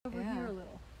 Over Yeah. here a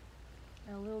little.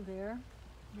 And a little there.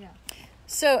 Yeah.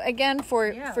 So again, for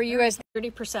Yeah, you very- guys,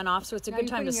 30% off. So it's a Now good you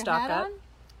time to putting your stock hat up. on?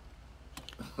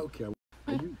 Okay.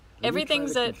 Are you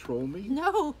Everything's trying at- to control me?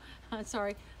 No,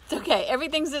 sorry. It's okay.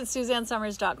 Everything's at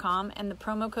SuzanneSummers.com, and the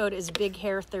promo code is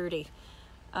BigHair30.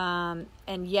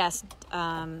 And yes,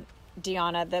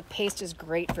 Deanna, the paste is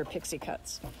great for pixie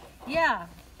cuts. Yeah,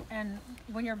 and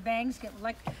when your bangs get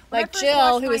when I Like first Jill,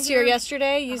 washed who my was here hair-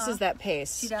 yesterday, uses that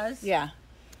paste. She does? Yeah,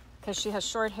 because she has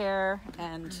short hair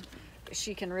and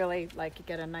she can really like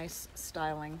get a nice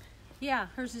styling. Yeah,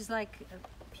 hers is like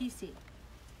PC.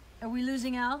 Are we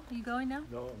losing Al? Are you going now?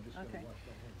 No, I'm just Okay. gonna watch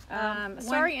that one.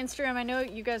 Sorry, Instagram. I know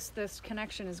you guys, this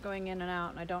connection is going in and out,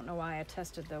 and I don't know why. I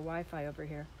tested the Wi-Fi over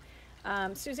here.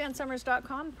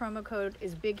 SuzanneSummers.com. Promo code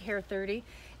is BigHair30.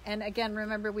 And again,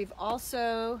 remember, we've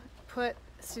also put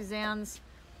Suzanne's,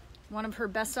 one of her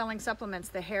best-selling supplements,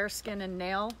 the Hair, Skin, and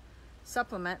Nail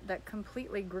supplement that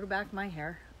completely grew back my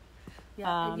hair.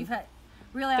 Yeah, you've had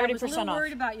really. I was a 30% little off.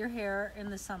 worried about your hair in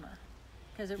the summer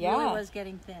because it Yeah. really was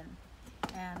getting thin,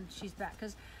 and she's back.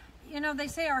 Because they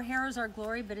say our hair is our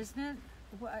glory, but isn't it?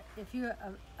 If you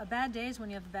a bad day is when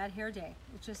you have a bad hair day.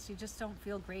 It's just you just don't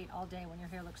feel great all day when your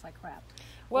hair looks like crap.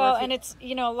 Well, and it's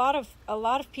a lot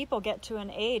of people get to an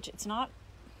age. It's not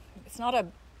a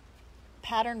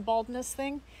pattern baldness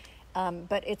thing,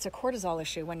 but it's a cortisol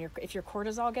issue. If your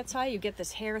cortisol gets high, you get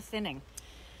this hair thinning.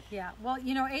 Yeah, well,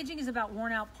 aging is about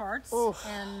worn out parts, Oof.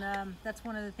 and that's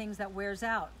one of the things that wears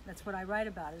out. That's what I write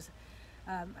about is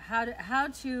how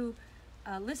to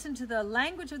listen to the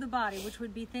language of the body, which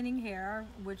would be thinning hair,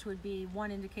 which would be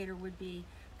one indicator would be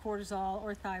cortisol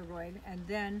or thyroid, and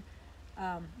then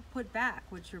put back,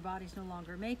 which your body's no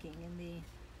longer making in the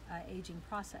aging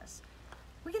process.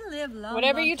 We can live long.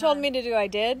 Whatever long you told time. me to do, I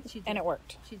did, She did. and it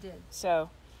worked. She did.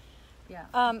 So, Yeah.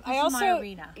 I This is my also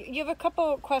arena. you have a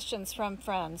couple questions from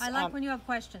friends. I like when you have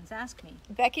questions. Ask me.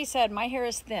 Becky said, "My hair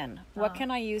is thin. What Uh-huh.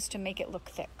 can I use to make it look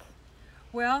thick?"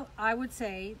 Well, I would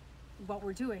say what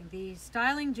we're doing: the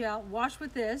styling gel. Wash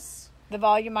with this. The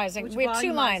volumizing. Which We have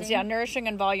two lines, volumizing? yeah, nourishing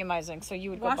and volumizing. So you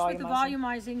would Wash go with the volumizing.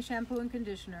 volumizing shampoo and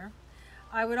conditioner.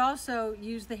 I would also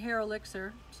use the hair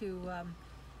elixir to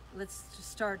let's just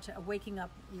start waking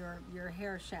up your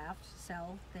hair shaft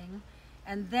cell thing,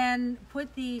 and then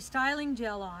put the styling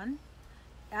gel on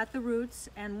at the roots,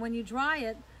 and when you dry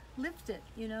it, lift it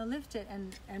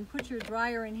and put your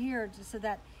dryer in here so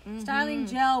that styling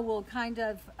gel will kind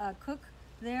of cook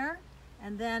there,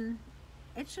 and then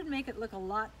it should make it look a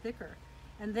lot thicker.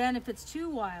 And then if it's too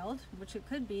wild, which it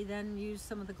could be, then use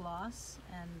some of the gloss.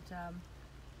 And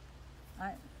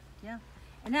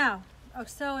and now,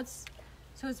 so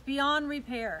it's beyond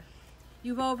repair.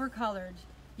 You've overcolored,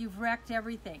 you've wrecked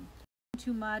everything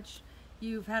too much,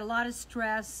 you've had a lot of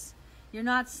stress, you're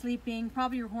not sleeping,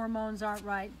 probably your hormones aren't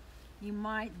right. You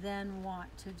might then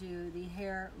want to do the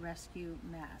hair rescue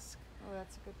mask. Oh,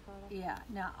 that's a good product. Yeah.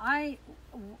 Now,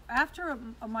 after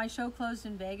my show closed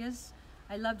in Vegas,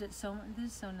 I loved it so much. This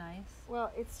is so nice.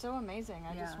 Well, it's so amazing.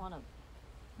 I just Yeah. want to.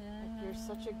 You're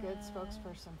such a good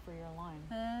spokesperson for your line.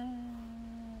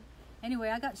 Anyway,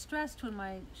 I got stressed when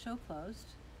my show closed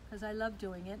because I loved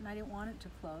doing it and I didn't want it to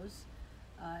close,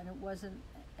 and it wasn't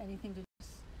anything to.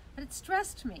 But it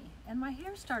stressed me, and my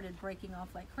hair started breaking off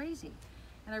like crazy,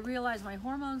 and I realized my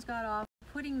hormones got off.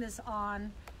 Putting this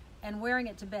on and wearing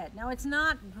it to bed. Now, it's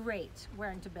not great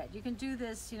wearing to bed. You can do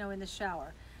this, in the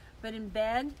shower, but in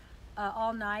bed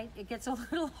all night, it gets a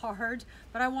little hard.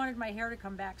 But I wanted my hair to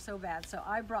come back so bad, so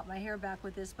I brought my hair back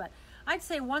with this. But I'd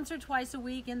say once or twice a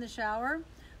week in the shower,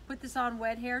 put this on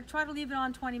wet hair. Try to leave it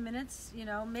on 20 minutes,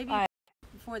 maybe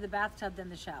before the bathtub, then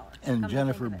the shower. And Come to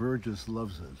Jennifer think of it. Burgess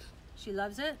loves it. She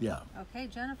loves it? Yeah. Okay,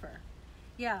 Jennifer.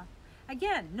 Yeah.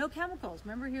 Again, no chemicals.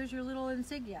 Remember, here's your little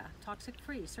insignia, toxic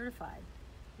free, certified.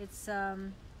 It's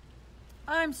I'm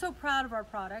so proud of our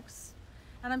products,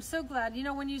 and I'm so glad.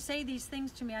 When you say these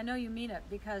things to me, I know you mean it,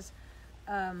 because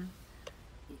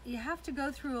you have to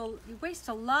go through you waste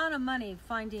a lot of money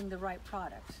finding the right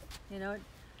product.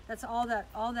 That's all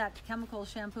that chemical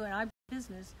shampoo, and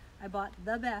I bought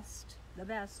the best.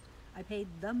 I paid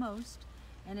the most,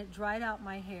 and it dried out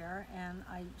my hair, and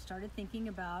I started thinking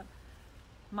about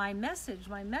my message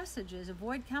is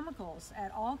avoid chemicals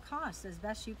at all costs as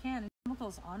best you can. And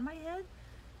chemicals on my head,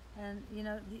 and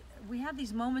we have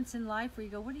these moments in life where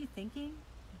you go, what are you thinking?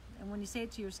 And when you say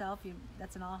it to yourself,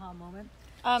 that's an aha moment.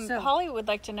 Holly would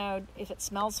like to know if it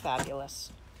smells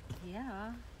fabulous.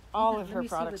 Yeah. All Yeah, of let her me see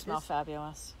products what smell this-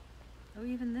 fabulous. Oh,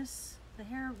 even this, the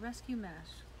hair rescue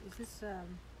mask. Is this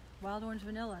wild orange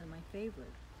vanilla, my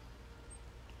favorite?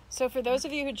 So for those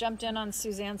of you who jumped in on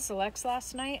Suzanne Selects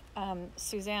last night,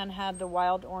 Suzanne had the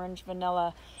wild orange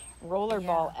vanilla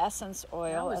rollerball essence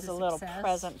oil was as a a little success.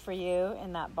 present for you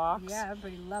in that box. Yeah,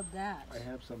 everybody loved that. I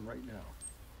have some right now.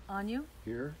 On you?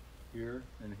 Here, here,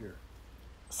 and here.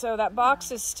 So that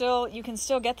box is still, you can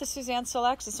still get the Suzanne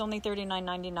Selects. It's only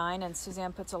 $39.99, and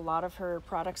Suzanne puts a lot of her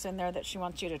products in there that she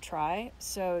wants you to try.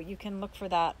 So you can look for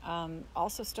that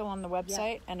also still on the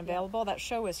website and available. That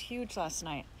show was huge last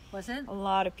night. Was it? A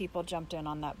lot of people jumped in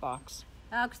on that box.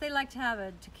 Because they like to have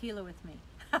a tequila with me.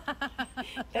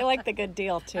 They like the good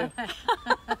deal too.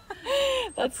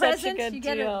 That's present, such a good you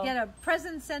deal. get a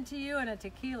present sent to you and a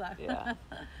tequila. Yeah.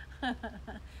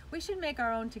 We should make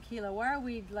our own tequila. Why are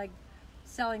we like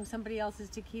selling somebody else's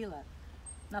tequila?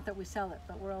 Not that we sell it,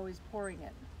 but we're always pouring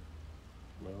it.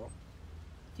 Well,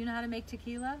 Do you know how to make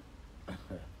tequila?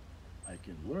 I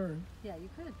can learn. Yeah, you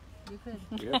could. You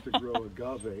could. We have to grow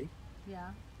agave. Yeah.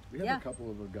 We have Yeah. a couple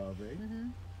of agave. Mm-hmm.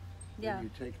 Then Yeah. you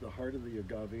take the heart of the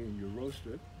agave and you roast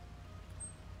it,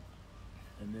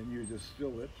 and then you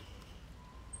distill it.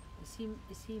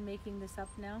 Is he making this up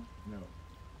now? No,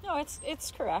 No,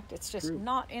 it's correct. It's just True.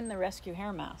 not in the rescue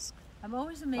hair mask. I'm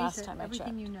always amazed Last at time I everything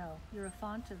checked. you know. You're a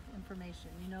font of information.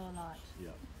 You know a lot. yeah.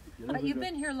 You know But who you've kno-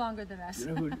 been here longer than us.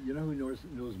 You know who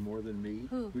knows more than me?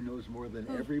 Who? knows more than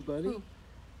Who? everybody? Who?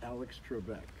 Alex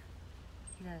Trebek,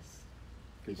 Yes.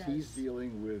 because He he's does.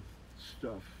 dealing with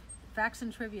stuff. Facts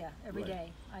and trivia every Right.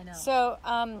 day. I know. So,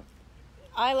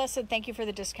 Isla said thank you for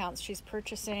the discounts. She's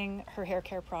purchasing her hair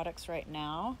care products right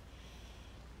now.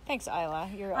 Thanks, Isla.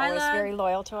 You're always Isla, very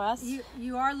loyal to us.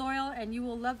 You are loyal, and you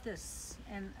will love this.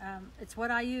 And it's what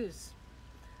I use.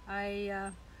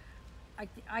 I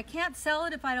can't sell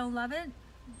it if I don't love it.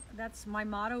 That's my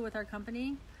motto with our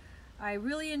company. I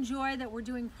really enjoy that we're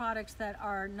doing products that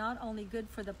are not only good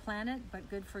for the planet, but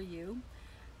good for you.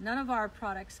 None of our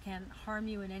products can harm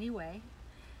you in any way.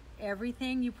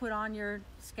 Everything you put on your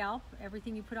scalp,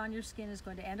 everything you put on your skin is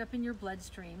going to end up in your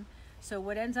bloodstream. So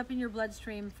what ends up in your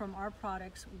bloodstream from our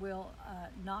products will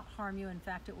not harm you. In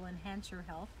fact, it will enhance your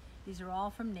health. These are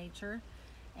all from nature,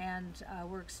 and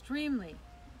we're extremely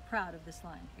proud of this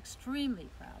line. Extremely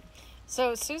proud.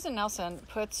 So Susan Nelson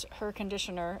puts her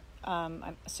conditioner,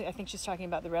 I think she's talking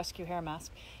about the rescue hair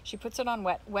mask. She puts it on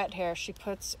wet hair. She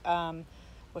puts,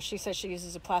 she says she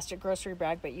uses a plastic grocery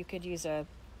bag, but you could use a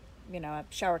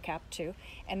shower cap too.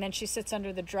 And then she sits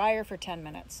under the dryer for 10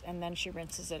 minutes, and then she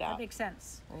rinses it out. That makes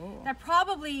sense. Ooh. That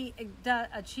probably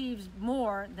achieves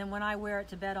more than when I wear it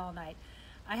to bed all night.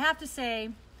 I have to say,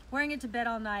 wearing it to bed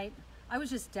all night, I was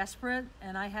just desperate,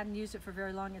 and I hadn't used it for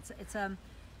very long. It's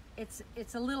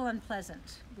a little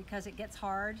unpleasant because it gets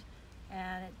hard,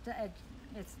 and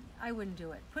I wouldn't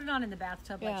do it. Put it on in the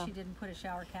bathtub like she didn't put a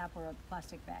shower cap or a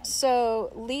plastic bag.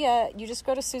 So Leah, you just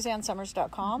go to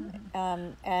SuzanneSummers.com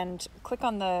and click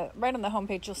on right on the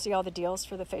homepage. You'll see all the deals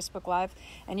for the Facebook Live,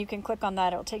 and you can click on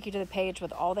that. It'll take you to the page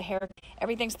with all the hair.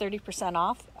 Everything's 30%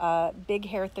 off. Big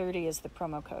Hair 30 is the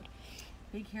promo code.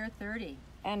 Big Hair 30.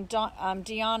 And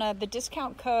Deanna, the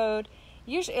discount code,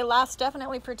 usually it lasts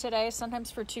definitely for today, sometimes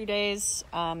for 2 days.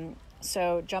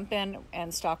 So jump in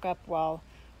and stock up while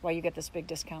you get this big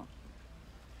discount.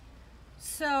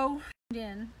 So,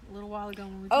 a little while ago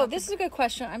when we this is a good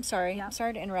question. I'm sorry. Yeah. I'm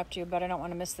sorry to interrupt you, but I don't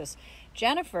want to miss this.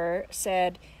 Jennifer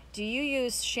said, do you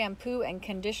use shampoo and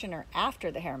conditioner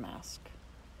after the hair mask?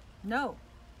 No.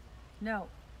 Oh,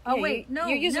 Yeah, wait. No.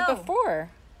 You use no. it before.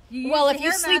 You use Well, the if you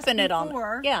hair sleep mask in it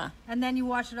before, on. Yeah. And then you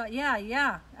wash it out.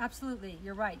 Yeah, absolutely.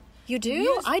 You're right. You do?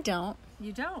 use- I don't.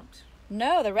 You don't.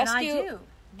 No, the And I rescue.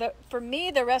 do. For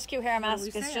me, the rescue hair What are we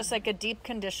mask is just saying? like a deep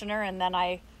conditioner, and then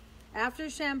I After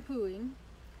shampooing,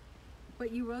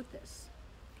 but you wrote this.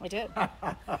 did.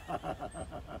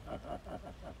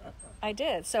 I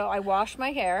did. So I wash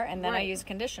my hair, and then I Right. use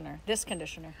conditioner. This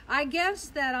conditioner. I guess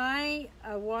that I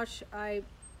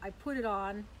put it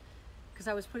on because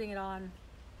I was putting it on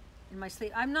in my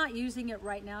sleep. I'm not using it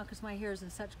right now because my hair is in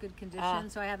such good condition,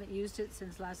 so I haven't used it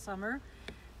since last summer.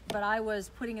 But I was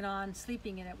putting it on,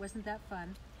 sleeping in it. Wasn't that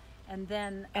fun? And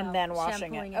then washing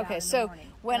shampooing it. out Okay, in the so morning.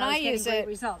 when And I was getting use great it,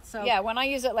 results. So when I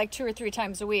use it like 2 or 3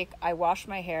 times a week, I wash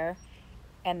my hair,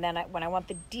 and then when I want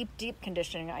the deep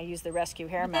conditioning, I use the rescue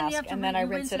hair but then you mask, have to and then I you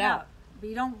rinse it out. But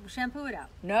you don't shampoo it out.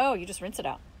 No, you just rinse it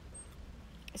out.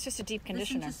 It's just a deep Listen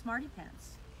conditioner. to Smarty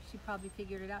Pants. She probably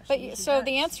figured it out. She But usually so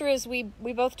the does. answer is we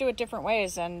both do it different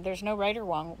ways, and there's no right or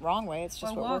wrong way. It's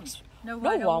just Or what wrong. works. No No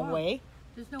right or wrong wrong. way.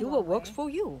 There's no Do wrong what works way. for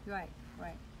you. Right.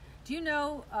 Do you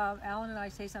know, Alan and I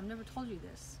say something, I've never told you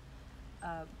this.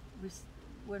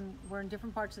 When we're in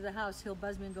different parts of the house, he'll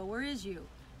buzz me and go, "Where is you?"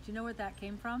 Do you know where that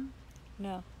came from?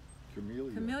 No.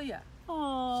 Camellia. She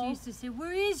Oh, used to say,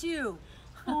 "Where is you?"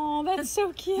 that's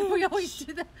so cute. We always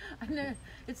do that. I know.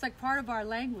 It's like part of our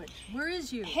language. Where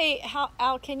is you? Hey,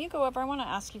 Al, can you go over? I want to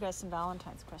ask you guys some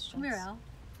Valentine's questions. Come here, Al.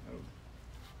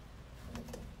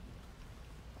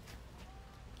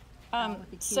 with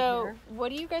the cute So, hair. what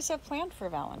do you guys have planned for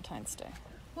Valentine's Day?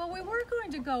 Well, we were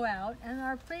going to go out, and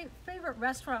our favorite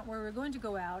restaurant where we're going to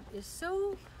go out is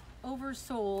so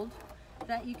oversold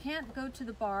that you can't go to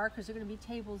the bar because there are going to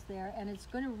be tables there, and it's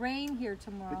going to rain here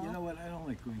tomorrow. But you know what? I don't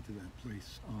like going to that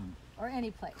place on or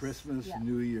any place. Christmas, Yeah.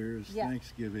 New Year's, Yeah.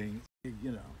 Thanksgiving,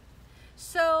 you know.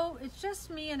 So it's just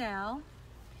me and Al,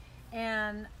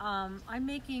 and I'm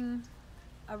making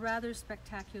a rather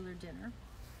spectacular dinner.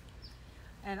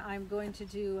 And I'm going to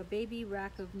do a baby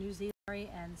rack of New Zealand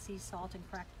and sea salt and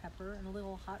cracked pepper and a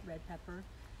little hot red pepper.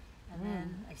 And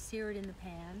then I sear it in the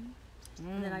pan.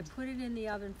 And then I put it in the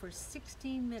oven for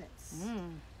 16 minutes.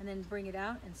 And then bring it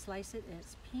out and slice it, and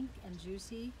it's pink and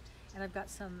juicy. And I've got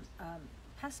some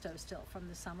pesto still from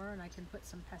the summer, and I can put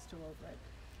some pesto over it.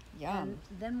 Yum. And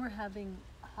then we're having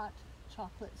hot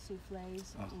chocolate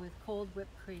souffles with cold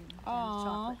whipped cream and Aw.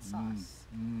 chocolate sauce.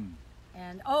 Mm.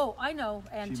 And I know,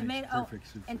 and She makes tomato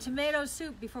perfect soup and for tomato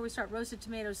soup before we start, roasted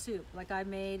tomato soup like I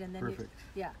made, and then Perfect.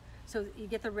 yeah. So you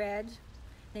get the red,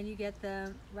 then you get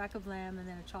the rack of lamb, and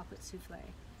then a chocolate souffle.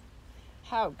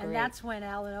 How great. And that's when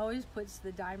Alan always puts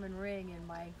the diamond ring in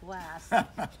my glass.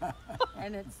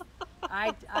 And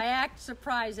I act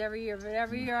surprised every year, but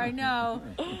every year I know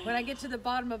when I get to the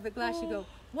bottom of the glass, you go,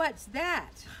 "What's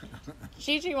that?"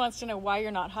 Gigi wants to know why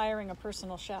you're not hiring a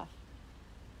personal chef.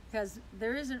 Because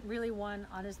there isn't really one.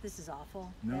 Honest, this is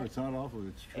awful. No, it's not awful.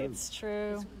 It's true. It's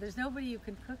true. There's nobody who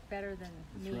can cook better than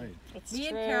That's me. right. It's Me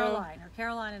true. and Caroline, or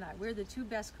Caroline and I, we're the two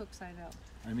best cooks I know.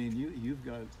 I mean, you've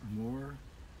got more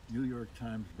New York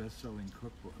Times best-selling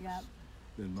cookbooks Yep.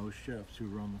 than most chefs who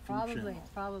run the Food Channel.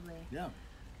 Probably. Yeah.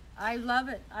 I love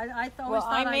it. I always Well,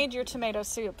 thought I made your tomato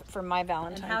soup for my And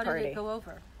Valentine how party. did it go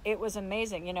over? It was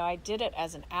amazing. You know, I did it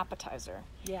as an appetizer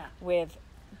Yeah. with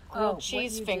grilled what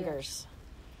cheese you did. fingers.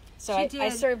 So She I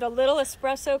did. served a little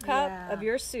espresso cup Yeah. of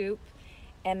your soup,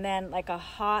 and then like a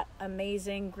hot,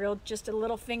 amazing grilled, just a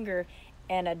little finger,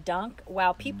 and a dunk.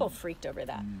 Wow, people freaked over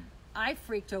that. I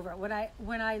freaked over it.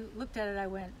 When I looked at it, I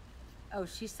went, "Oh,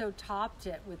 she so topped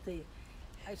it with the."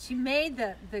 She made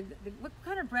the what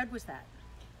kind of bread was that?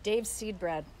 Dave's seed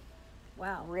bread,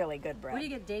 Wow. really good bread. Where do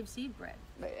you get Dave's seed bread?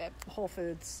 At Whole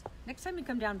Foods. Next time you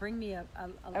come down, bring me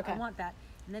Okay. I want that.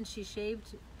 And then she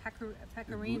shaved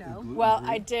pecorino. gluten- Well,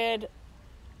 Gluten-free? I did.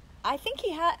 I think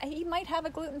he might have a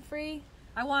gluten-free.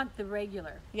 I want the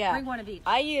regular. Yeah. Bring one of each.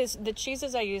 I used the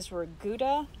cheeses I used were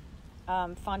Gouda,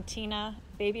 Fontina,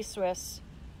 Baby Swiss,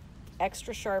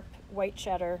 extra sharp white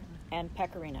cheddar, and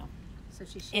pecorino So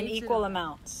she shaves in it equal up,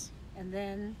 amounts, and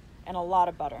then and a lot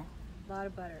of butter. a lot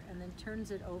of butter, and then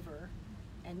turns it over.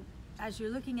 And as you're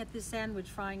looking at this sandwich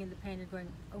frying in the pan, you're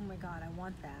going, "Oh my God, I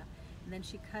want that." And then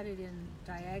she cut it in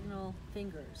diagonal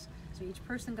fingers. So each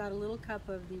person got a little cup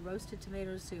of the roasted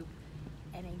tomato soup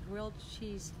and a grilled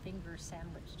cheese finger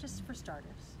sandwich, just for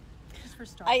starters. Just for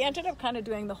starters. I ended up kind of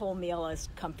doing the whole meal as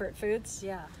comfort foods.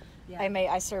 Yeah. Yeah.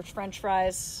 I served French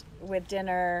fries with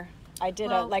dinner. I did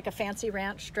Well- like a fancy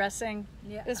ranch dressing.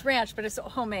 Yeah. It's ranch, but it's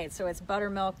homemade, so it's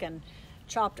buttermilk and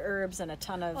chopped herbs and a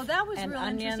ton of Oh, that was and real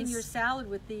onions, interesting. Your salad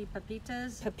with the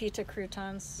pepitas. pepita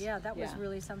croutons. Yeah, that was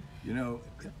really some. You know,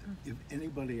 if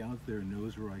anybody out there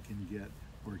knows where I can get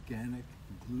organic,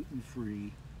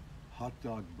 gluten-free hot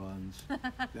dog buns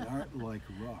that aren't like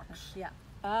rocks, Yeah.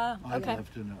 I'd Okay.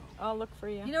 love to know. I'll look for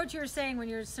you. You know what you were saying when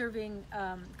you're serving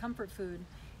comfort food?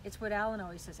 It's what Alan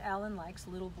always says. Alan likes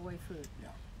little boy food. Yeah.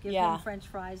 Give Yeah. him French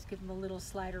fries, give him a little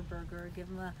slider burger, give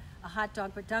him a hot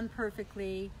dog, but done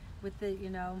perfectly with the,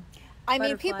 I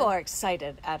mean, people butterfly. are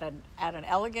excited at an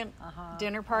elegant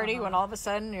dinner party when all of a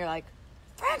sudden you're like,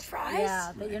 French fries.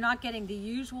 Yeah, that you're not getting the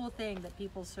usual thing that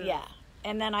people serve. Yeah.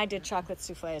 And then I did chocolate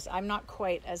souffles. I'm not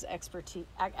quite as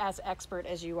expert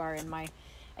as you are in my.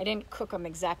 I didn't cook them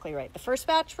exactly right. The first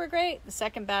batch were great. The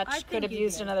second batch I think could have you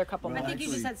used did. another couple Well, I more. think you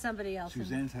just actually, had somebody else. in-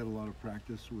 Suzanne's had a lot of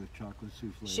practice with chocolate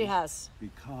souffles. She has.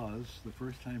 Because the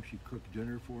first time she cooked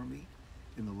dinner for me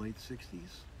in the late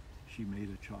 60s, she made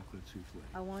a chocolate souffle.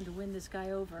 I wanted to win this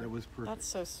guy over. That was perfect. That's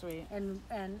so sweet. and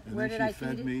And where then did she I feed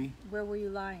fed it? me. Where were you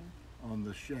lying? On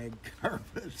the shag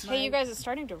carpet. Hey, you guys, it's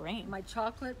starting to rain. My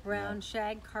chocolate brown Yeah.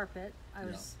 shag carpet.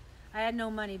 I had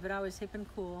no money, but I was hip and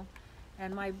cool,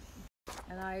 and I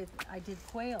did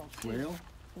quail. too. Quail.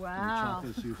 Wow.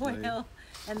 And the chocolate souffle. Quail,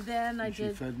 and then I And she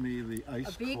did fed me the a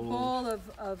ice big cold. bowl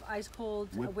of ice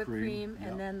cold Whipped whipped cream, cream,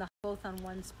 and yeah. then both on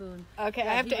one spoon. Okay,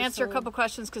 Yeah, I have he to was answer a so- couple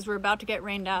questions because we're about to get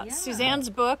rained out. Yeah. Suzanne's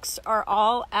books are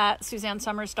all at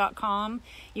SuzanneSummers.com.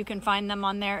 You can find them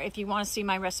on there. If you want to see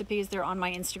my recipes, they're on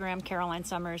my Instagram, Caroline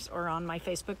Summers, or on my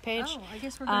Facebook page. Oh, I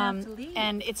guess we're gonna have to leave.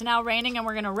 And it's now raining, and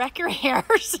we're going to wreck your hair,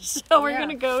 so we're Yeah. going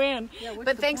to go in. Yeah, what's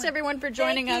but the thanks point? everyone for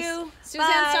joining Thank us. you.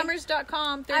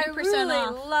 SuzanneSummers.com, 30% I really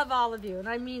off. love all of you, and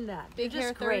I mean that. Big You're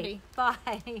hair just great.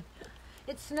 Bye.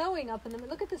 It's snowing up in the.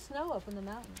 Look at the snow up in the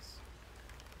mountains.